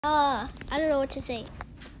I don't know what to say,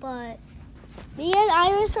 but me and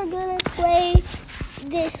Iris are gonna play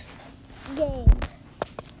this game.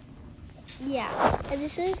 Yeah, and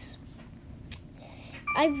this is,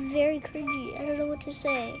 I'm very cringy. I don't know what to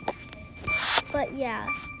say, but yeah.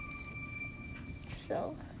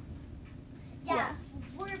 So, yeah.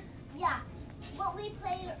 What we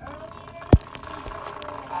played earlier.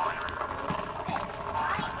 Okay,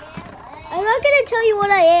 I'm not gonna tell you what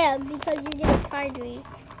I am because you're gonna find me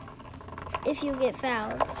if you get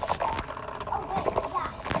found.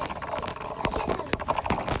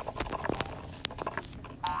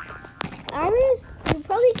 Iris, you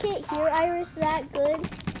probably can't hear Iris that good.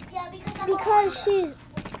 Yeah, because she's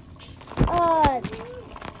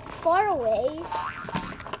far away.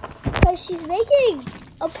 Because she's making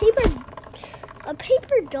a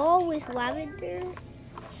paper doll with lavender.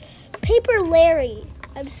 Paper Larry.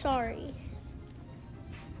 I'm sorry.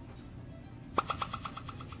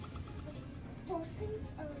 Those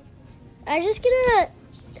things are like. I'm just gonna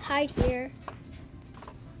hide here.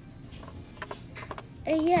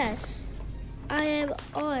 And yes, I am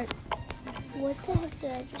on. What the heck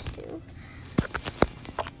did I just do?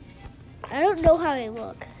 I don't know how I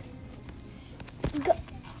look. Go.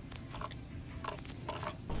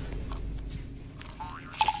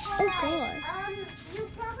 Oh God. You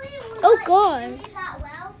probably would Oh not God. hear me that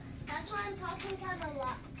well. That's why I'm talking kind of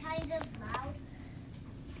loud.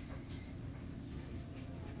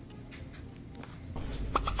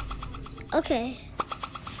 Okay.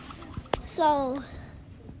 So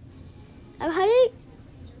I'm hiding.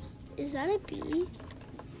 Is that a bee?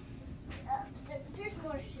 There's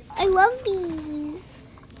more shit. I love bees.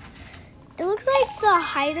 It looks like the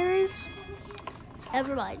hiders.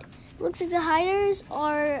 Never mind. It looks like the hiders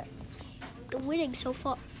are winning so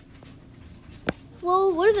far.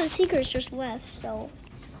 Well, one of the seekers just left, so.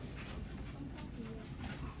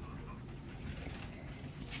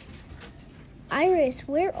 Iris,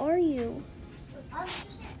 where are you? I'm just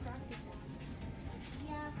practicing.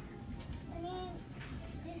 Yeah. I mean,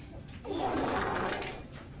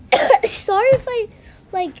 Sorry if I,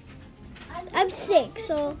 I'm sick,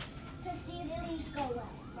 so. to see these go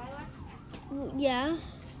away. Yeah.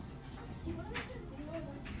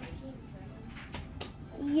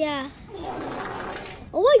 Yeah.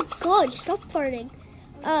 Oh my God, stop farting.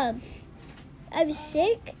 I'm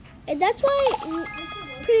sick, and that's why,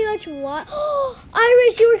 pretty much why. Oh,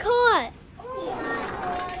 Iris, you were caught.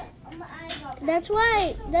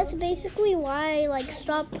 That's basically why I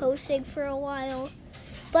stopped posting for a while.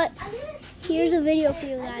 But here's a video for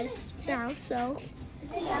you guys now, so.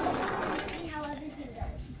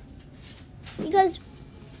 Because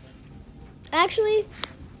actually,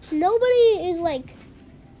 nobody is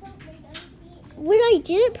when I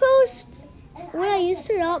didn't post, when I used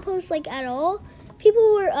to not post at all,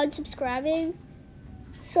 people were unsubscribing.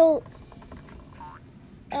 So,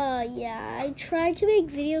 yeah, I tried to make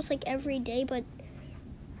videos every day, but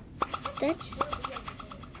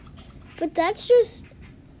that's just,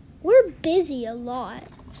 we're busy a lot.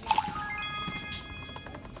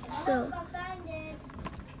 So.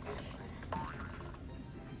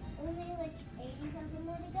 Only 87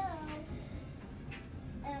 more to go.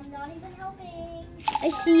 And I'm not even helping. I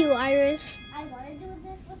see you, Iris. I want to do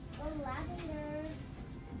this with the lavender.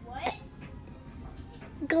 What?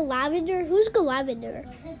 Galavender? Who's Galavender?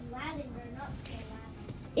 I said lavender, not lavender.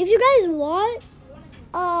 If you guys want,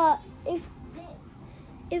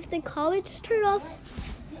 if the comments turn off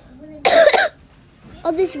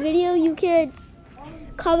on this video, you can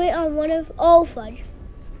comment on one of on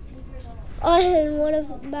one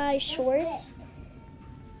of my shorts.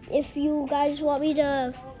 If you guys want me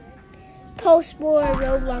to post more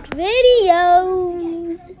Roblox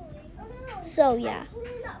videos. So yeah.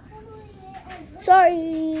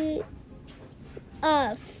 Sorry.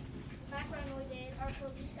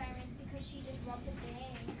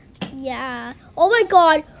 Yeah. Oh my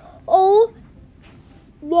God. Oh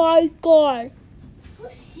my God.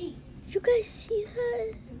 You guys see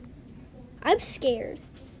that? I'm scared.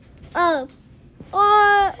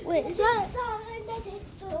 Wait, is that?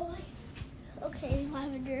 Okay,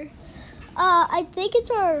 lavender. I think it's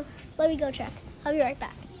our. Let me go check. I'll be right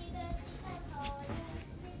back.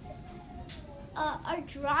 Our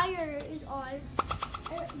dryer is on.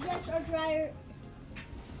 Yes, our dryer.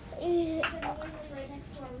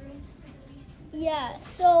 Yeah.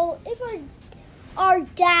 So if our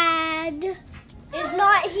dad is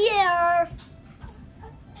not here,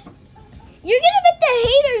 you're gonna make the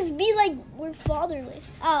haters be like we're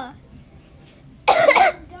fatherless.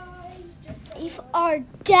 If our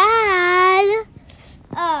dad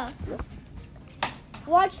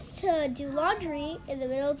wants to do laundry in the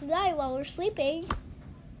middle of the night while we're sleeping,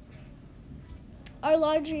 our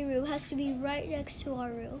laundry room has to be right next to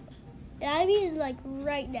our room. And I mean like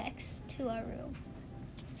right next to our room.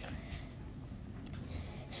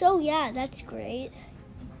 So yeah, that's great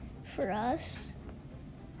for us.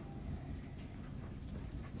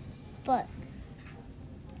 But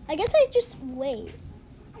I guess I just wait.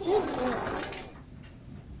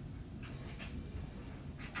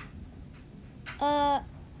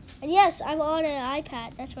 And yes, I'm on an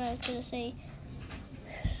iPad. That's what I was gonna say.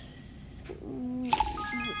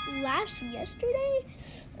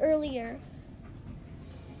 Earlier.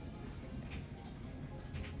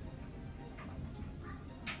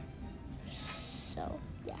 So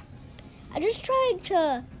yeah, I'm just trying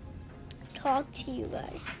to talk to you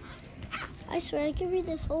guys. I swear I can read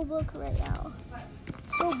this whole book right now.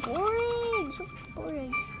 So boring, so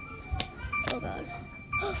boring. Oh god.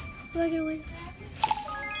 Am I gonna win?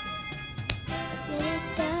 Let it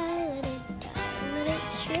die, let it die, let it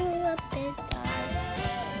shrivel up and die.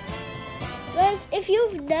 Guys, if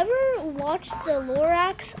you've never watched the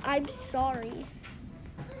Lorax, I'm sorry.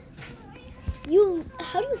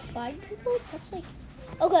 How do you find people? That's like,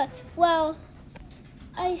 okay, well,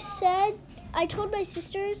 I told my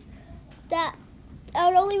sisters that I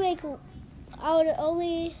would only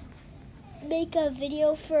make a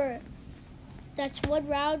video for that's one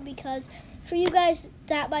round, because for you guys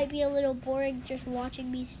that might be a little boring just watching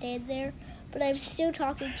me stand there, but I'm still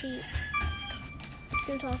talking to you.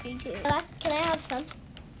 Can I have some?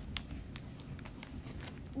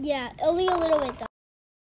 Yeah, only a little bit though.